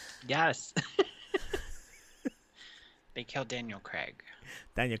Bond. Yes. They killed Daniel Craig.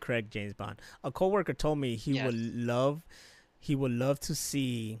 Daniel Craig, James Bond. A coworker told me he would love to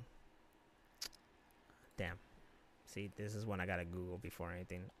see. Damn. See, this is when I gotta Google before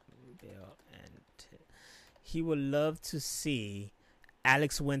anything. He would love to see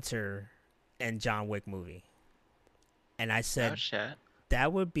Alex Winter and John Wick movie. And I said, oh, shit.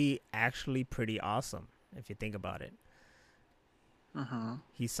 That would be actually pretty awesome if you think about it. Mm-hmm.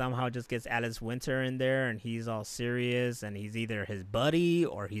 He somehow just gets Alex Winter in there and he's all serious and he's either his buddy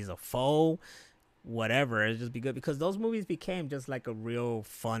or he's a foe, whatever. It'd just be good because those movies became just like a real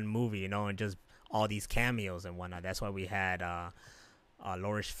fun movie, you know, and just all these cameos and whatnot. That's why we had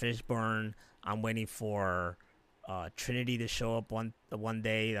Lawrence Fishburne. I'm waiting for Trinity to show up one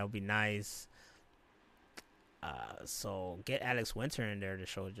day. That would be nice. So get Alex Winter in there to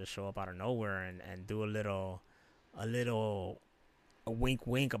show up out of nowhere and do a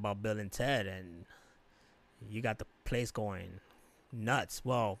wink about Bill and Ted, and you got the place going nuts.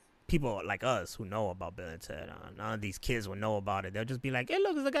 Well, people like us who know about Bill and Ted, none of these kids will know about it. They'll just be like, hey,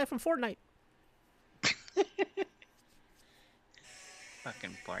 look, there's a guy from Fortnite.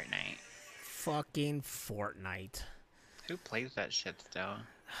 Fucking Fortnite. Who plays that shit still?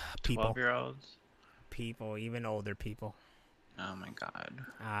 People. 12-year-olds? People, even older people. Oh my god.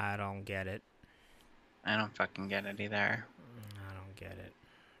 I don't get it. I don't fucking get it either. I don't get it.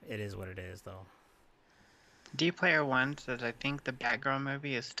 It is what it is, though. D-Player One says, I think the Batgirl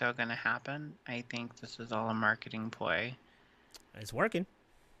movie is still gonna happen. I think this is all a marketing ploy. It's working.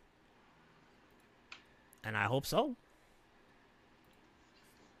 And I hope so.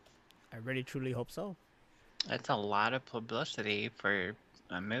 I really, truly hope so. It's a lot of publicity for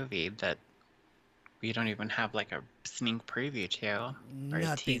a movie that we don't even have like a sneak preview to. Or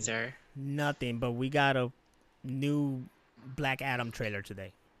a teaser. Nothing, but we got a new Black Adam trailer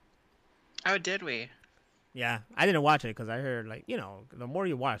today. Oh, did we? Yeah, I didn't watch it because I heard, like, you know, the more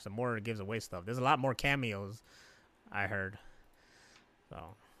you watch, the more it gives away stuff. There's a lot more cameos, I heard. So,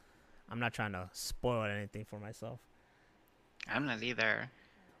 I'm not trying to spoil anything for myself. I'm not either.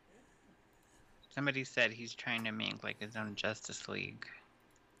 Somebody said he's trying to make, like, his own Justice League.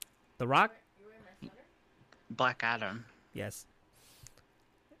 The Rock? Black Adam. Yes.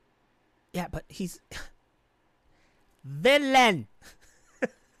 Yeah, but he's... villain!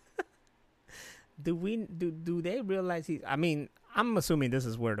 Do they realize he's... I mean, I'm assuming this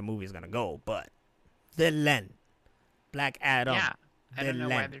is where the movie's gonna go, but... villain. Black Adam. Yeah. I don't know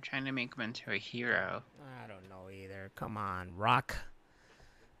why they're trying to make him into a hero. I don't know either. Come on, Rock.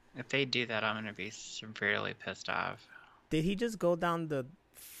 If they do that, I'm gonna be severely pissed off. Did he just go down the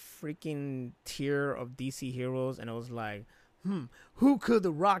freaking tier of DC heroes and it was like, who could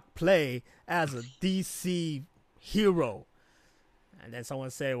The Rock play as a DC hero? And then someone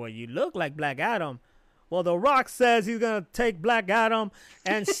said, well, you look like Black Adam. Well, The Rock says he's going to take Black Adam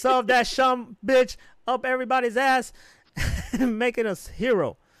and shove that shum bitch up everybody's ass and make it a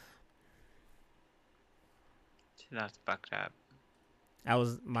hero. That's fucked up. That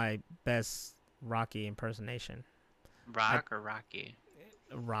was my best Rocky impersonation. Rock or Rocky?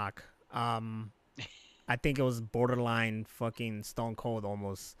 Rock. I think it was borderline fucking Stone Cold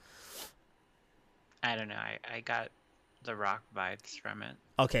almost. I don't know. I got the Rock vibes from it.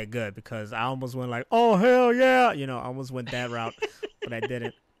 Okay, good, because I almost went like, oh hell yeah, I almost went that route, but I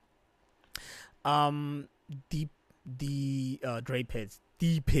didn't. Dre Pitts,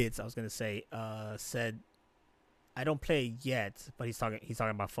 I was gonna say, said, I don't play yet, but he's talking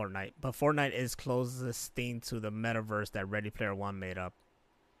about Fortnite. But Fortnite is closest thing to the metaverse that Ready Player One made up.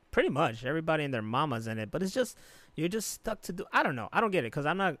 Pretty much everybody and their mama's in it, but it's just you're just stuck to do. I don't know. I don't get it because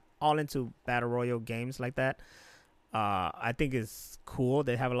I'm not all into battle royale games like that. I think it's cool.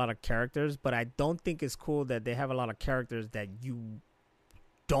 They have a lot of characters, but I don't think it's cool that they have a lot of characters that you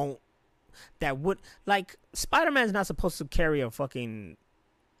don't. That would like Spider-Man's not supposed to carry a fucking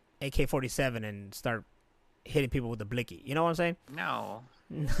AK-47 and start hitting people with a blicky. You know what I'm saying? No.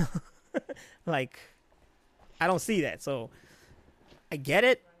 Like, I don't see that. So I get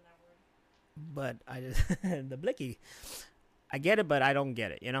it, but I just the blicky. I get it, but I don't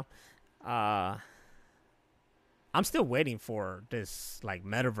get it. I'm still waiting for this like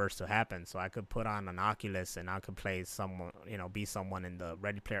metaverse to happen so I could put on an Oculus and I could play someone, be someone in the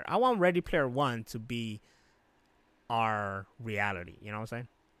Ready Player. I want Ready Player One to be our reality. You know what I'm saying?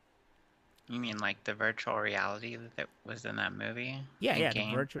 You mean like the virtual reality that was in that movie? Yeah,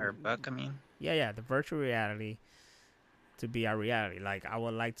 game the virtual or book. I mean, yeah, the virtual reality to be our reality. Like I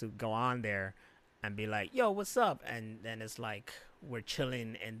would like to go on there and be like, yo, what's up? And then it's like we're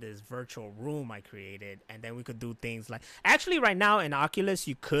chilling in this virtual room I created, and then we could do things like actually right now in Oculus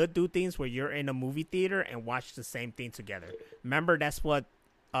you could do things where you're in a movie theater and watch the same thing together. Remember that's what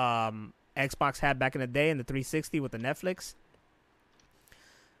Xbox had back in the day in the 360 with the Netflix.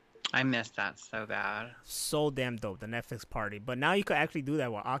 I missed that so bad. So damn dope, the Netflix party. But now you could actually do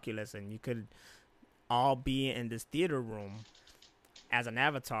that with Oculus, and you could all be in this theater room as an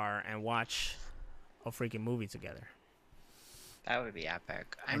avatar and watch a freaking movie together. That would be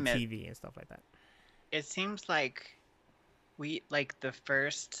epic. On TV and stuff like that. It seems like the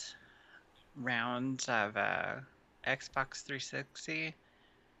first round of Xbox 360.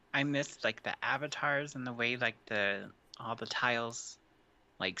 I missed like the avatars and the way like all the tiles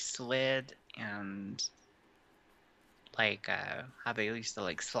like slid and like how they used to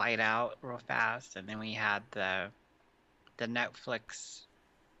like slide out real fast, and then we had the Netflix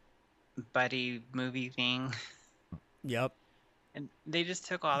buddy movie thing. Yep. And they just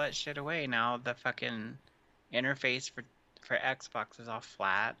took all that shit away. Now the fucking interface for Xbox is all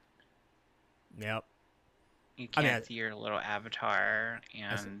flat. Yep. You can't see your little avatar,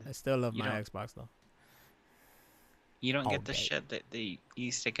 and I still love my Xbox though. You don't get the shit that they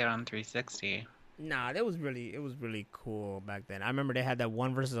used to get on 360. Nah, it was really cool back then. I remember they had that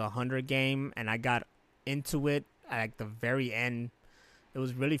 1 versus 100 game, and I got into it at like the very end. It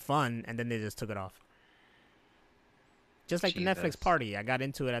was really fun, and then they just took it off. Just like the Netflix party, I got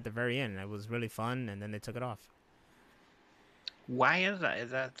into it at the very end. It was really fun, and then they took it off. Why is that?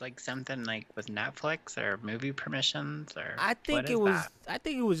 Is that like something like with Netflix or movie permissions or? I think it was. I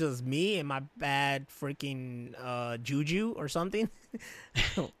think it was just me and my bad freaking juju or something.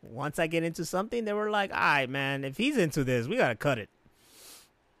 Once I get into something, they were like, "All right, man, if he's into this, we gotta cut it."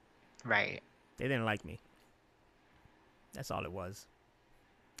 Right. They didn't like me. That's all it was.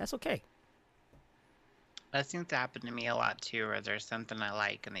 That's okay. That seems to happen to me a lot too, where there's something I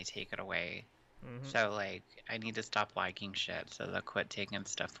like and they take it away. Mm-hmm. So, like, I need to stop liking shit so they'll quit taking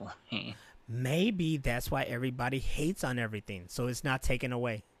stuff away. Maybe that's why everybody hates on everything, so it's not taken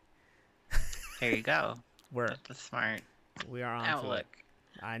away. There you go. That's the smart we are on outlook.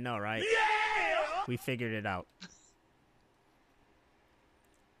 I know, right? Yeah! We figured it out.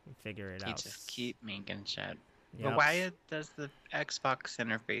 You just keep making shit. Yep. But why does the Xbox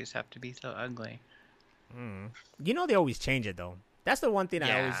interface have to be so ugly? They always change it, though. That's the one thing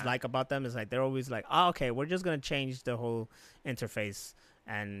I always like about them is like they're always like, oh, okay, we're just gonna change the whole interface,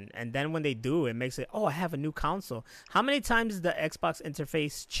 and then when they do, it makes it, oh, I have a new console. How many times the Xbox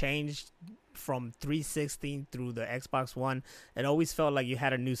interface changed from 360 through the Xbox One? It always felt like you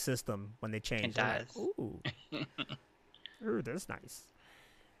had a new system when they changed. It does. Like, ooh, that's nice.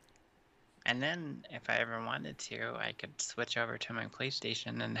 And then, if I ever wanted to, I could switch over to my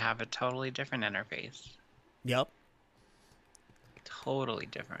PlayStation and have a totally different interface. Yep. Totally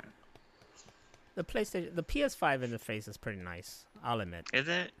different. The PlayStation, the PS5 interface is pretty nice. I'll admit. Is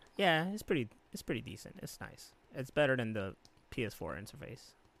it? Yeah, it's pretty decent. It's nice. It's better than the PS4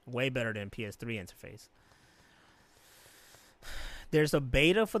 interface. Way better than PS3 interface. There's a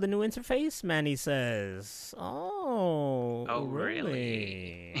beta for the new interface, Manny says. Oh,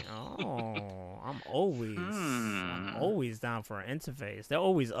 really? Oh, I'm always down for an interface. They're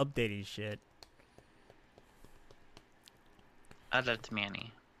always updating shit. Oh, that's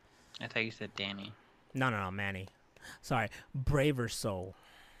Manny. I thought you said Danny. No, Manny. Sorry, Braver Soul.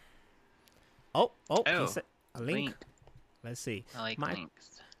 Oh, a link. Let's see. I like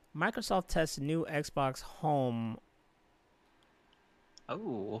links. Microsoft tests new Xbox Home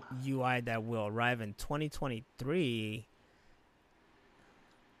UI that will arrive in 2023.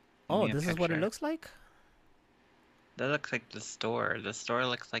 Oh, this is what it looks like? That looks like the store. The store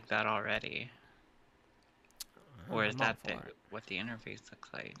looks like that already. Or is that what the interface looks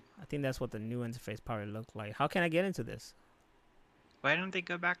like? I think that's what the new interface probably looked like. How can I get into this? Why don't they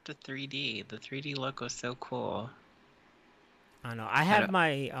go back to 3D? The 3D look was so cool. I know. I have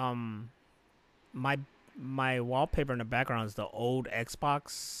my wallpaper in the background is the old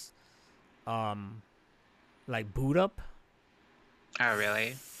Xbox, like boot up. Oh,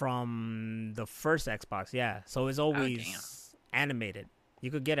 really? From the first Xbox, yeah. So it's always animated.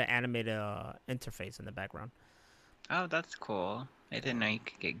 You could get an animated interface in the background. Oh, that's cool. I didn't know you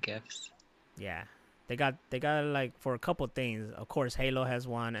could get GIFs. Yeah. They got like for a couple things. Of course, Halo has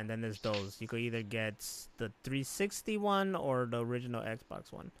one, and then there's those. You could either get the 360 one or the original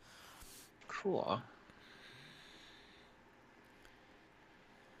Xbox one. Cool.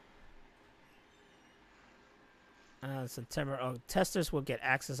 September. Oh, testers will get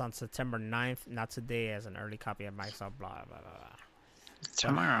access on September 9th, not today, as an early copy of Microsoft. Blah blah blah. It's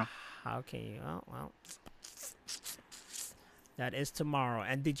tomorrow. How can you? Oh, well. That is tomorrow.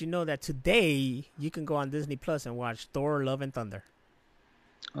 And did you know that today you can go on Disney Plus and watch Thor: Love and Thunder?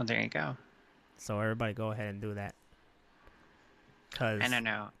 Well, there you go. So everybody go ahead and do that. Cause I don't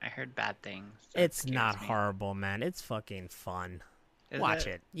know. I heard bad things. So it's not horrible, man. It's fucking fun. Watch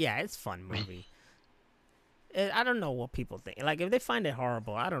it. Yeah, it's a fun movie. I don't know what people think. Like, if they find it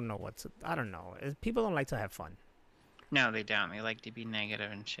horrible, I don't know I don't know. People don't like to have fun. No, they don't. They like to be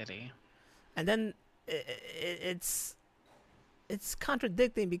negative and shitty. And then it's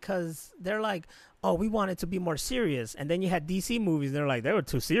contradicting because they're like, oh, we want it to be more serious. And then you had DC movies, they're like, they were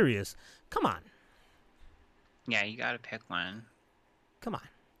too serious. Come on. Yeah, you gotta pick one. Come on.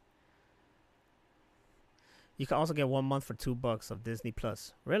 You can also get 1 month for $2 of Disney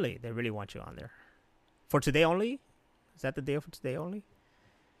Plus. Really? They really want you on there. For today only? Is that the deal for today only?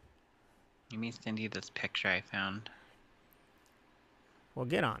 You mean send you this picture I found? Well,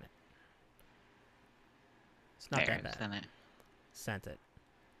 get on it. It's not there, that bad. Sent it. Sent it.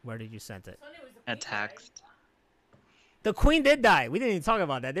 Where did you send it? A text. The Queen did die. We didn't even talk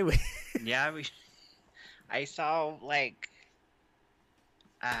about that, did we? Yeah, I saw like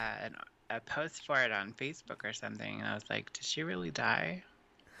a post for it on Facebook or something, and I was like, did she really die?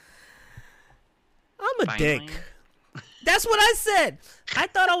 I'm a dick. That's what I said. I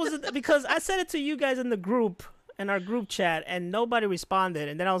thought I was because I said it to you guys in the group, in our group chat, and nobody responded.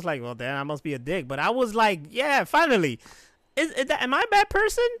 And then I was like, well, then I must be a dick. But I was like, yeah, finally. Am I a bad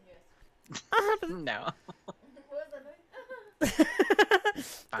person? Yes. No.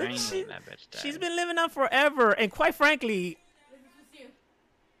 She's been living up forever, and quite frankly,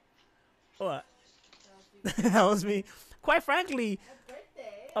 what? That was me. Quite frankly,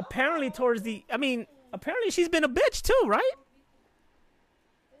 apparently apparently she's been a bitch too, right?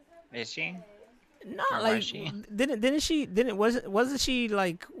 Is she? No, like wasn't she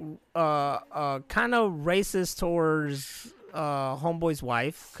like kind of racist towards homeboy's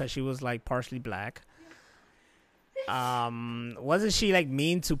wife because she was like partially black? Wasn't she like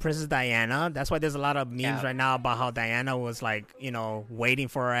mean to Princess Diana? That's why there's a lot of memes right now about how Diana was like, waiting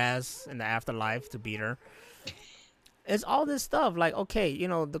for her ass in the afterlife to beat her. It's all this stuff. Like, okay,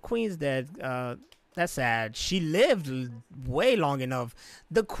 the Queen's dead. That's sad. She lived way long enough.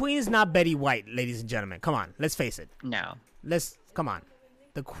 The Queen's not Betty White, ladies and gentlemen. Come on, let's face it. No. Come on.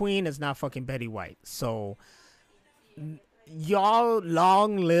 The Queen is not fucking Betty White. So y'all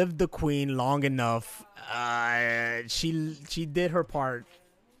long lived the Queen long enough. She did her part.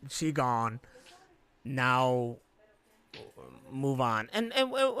 She gone. Now move on. And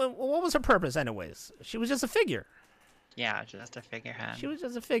what was her purpose anyways? She was just a figure. Yeah, just a figurehead. She was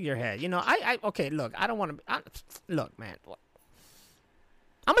just a figurehead. Okay, look, I don't want to look, man.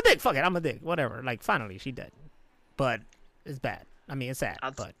 I'm a dick. Fuck it. I'm a dick. Whatever. Like, finally, she dead. But it's bad. I mean, it's sad.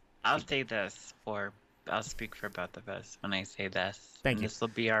 I'll say this I'll speak for both of us when I say this. Thank you. This will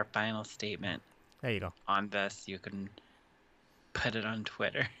be our final statement. There you go. on this, you can put it on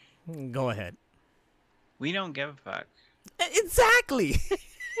Twitter. Go ahead. We don't give a fuck. Exactly.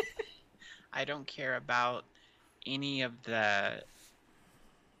 I don't care about any of the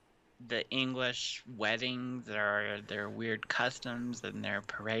English weddings or their weird customs and their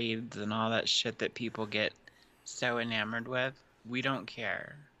parades and all that shit that people get so enamored with. We don't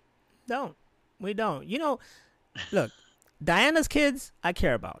care. We don't. You know, look, Diana's kids, I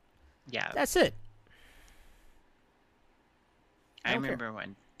care about. Yeah. That's it. I remember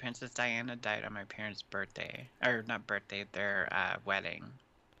when Princess Diana died on my parents' birthday. Or not birthday, their wedding.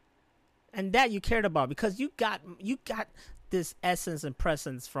 And that you cared about because you got this essence and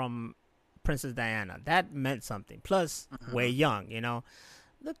presence from Princess Diana. That meant something. Plus, way young, you know.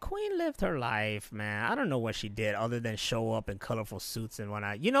 The Queen lived her life, man. I don't know what she did other than show up in colorful suits and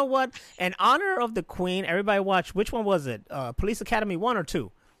whatnot. You know what? In honor of the Queen, everybody watch. Which one was it? Police Academy 1 or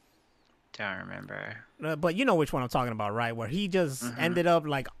 2? Don't remember. But you know which one I'm talking about, right? Where he just ended up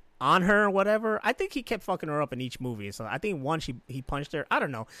like on her or whatever. I think he kept fucking her up in each movie. So I think one he punched her. I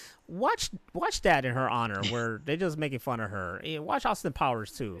don't know. Watch that in her honor where they're just making fun of her. Watch Austin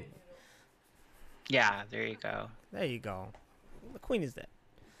Powers too. Yeah, there you go. There you go. The Queen is dead.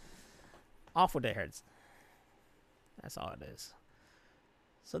 Off with their heads. That's all it is.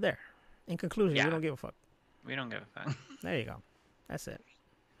 So there. In conclusion, we don't give a fuck. We don't give a fuck. There you go. That's it.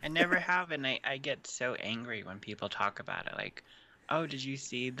 I never have, and I get so angry when people talk about it. Like, oh, did you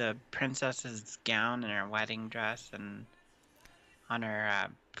see the princess's gown and her wedding dress and on her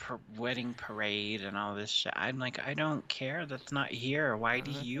wedding parade and all this shit? I'm like, I don't care. That's not here. Why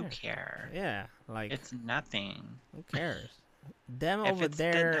do you care? Yeah, like it's nothing. Who cares? Them if over it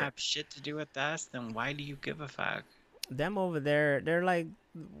there didn't have shit to do with us, then why do you give a fuck? Them over there, they're like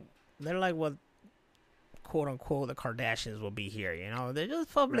what quote unquote the Kardashians will be here, you know? They're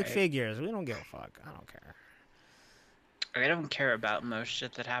just public figures. We don't give a fuck. I don't care. I don't care about most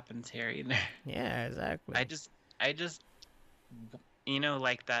shit that happens here either. Yeah, exactly. I just you know,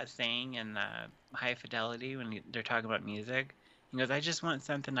 like that saying in High Fidelity when they're talking about music, he goes, I just want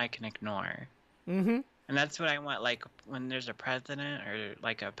something I can ignore. And that's what I want, like when there's a president or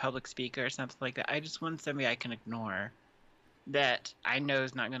like a public speaker or something like that. I just want somebody I can ignore that I know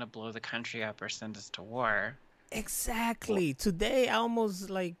is not going to blow the country up or send us to war. Exactly. Today, I almost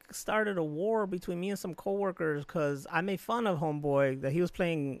like started a war between me and some coworkers because I made fun of homeboy that he was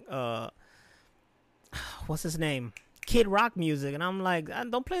playing, what's his name? Kid Rock music, and I'm like,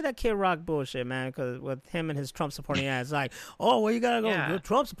 don't play that Kid Rock bullshit, man, because with him and his Trump supporting ass, like, oh, well, you gotta go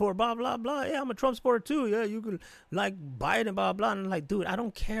Trump support, blah, blah, blah. Yeah, I'm a Trump supporter too. Yeah, you can like Biden, blah, blah. And I'm like, dude, I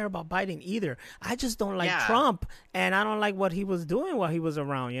don't care about Biden either. I just don't like Trump, and I don't like what he was doing while he was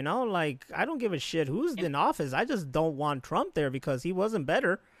around, you know? Like, I don't give a shit who's in office. I just don't want Trump there because he wasn't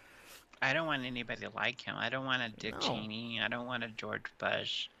better. I don't want anybody like him. I don't want a Dick Cheney. I don't want a George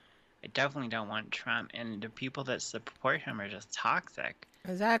Bush. I definitely don't want Trump, and the people that support him are just toxic.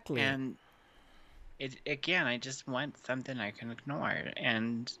 Exactly. And again, I just want something I can ignore.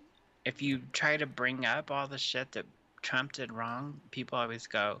 And if you try to bring up all the shit that Trump did wrong, people always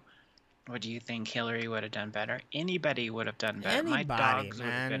go, "What do you think Hillary would have done better?" Anybody would have done better. My dogs would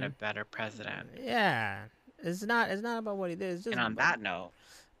have been a better president. Yeah, it's not about what he did. It's just and on that note,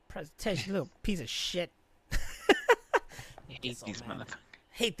 presentation, little piece of shit. hate these motherfuckers.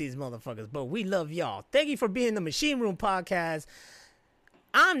 Hate these motherfuckers, but we love y'all. Thank you for being in the Machine Room Podcast.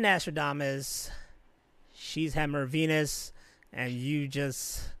 I'm Nostradamus. She's Hammer Venus, and you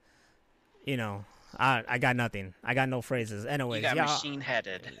just, you know, I got nothing. I got no phrases. Anyways, you got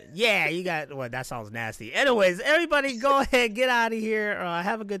machine-headed. Yeah, you got. Well, that sounds nasty. Anyways, everybody, go ahead, get out of here.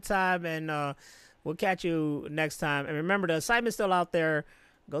 Have a good time, and we'll catch you next time. And remember, the assignment's still out there.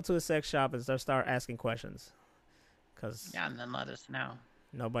 Go to a sex shop and start asking questions. And then let us know.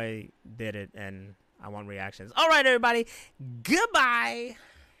 Nobody did it, and I want reactions. All right, everybody. Goodbye.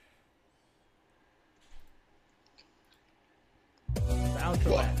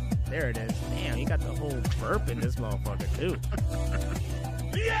 There it is. Damn, you got the whole burp in this motherfucker, too.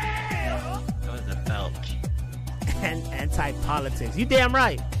 Yeah! That was a belch. And anti-politics. You damn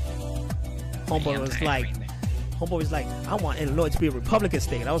right. Homeboy was like, I want Illinois to be a Republican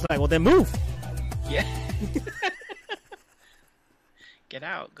state. And I was like, well, then move. Yeah. Get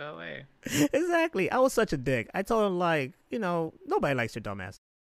out. Go away. Exactly. I was such a dick. I told him, like, you know, nobody likes your dumb ass.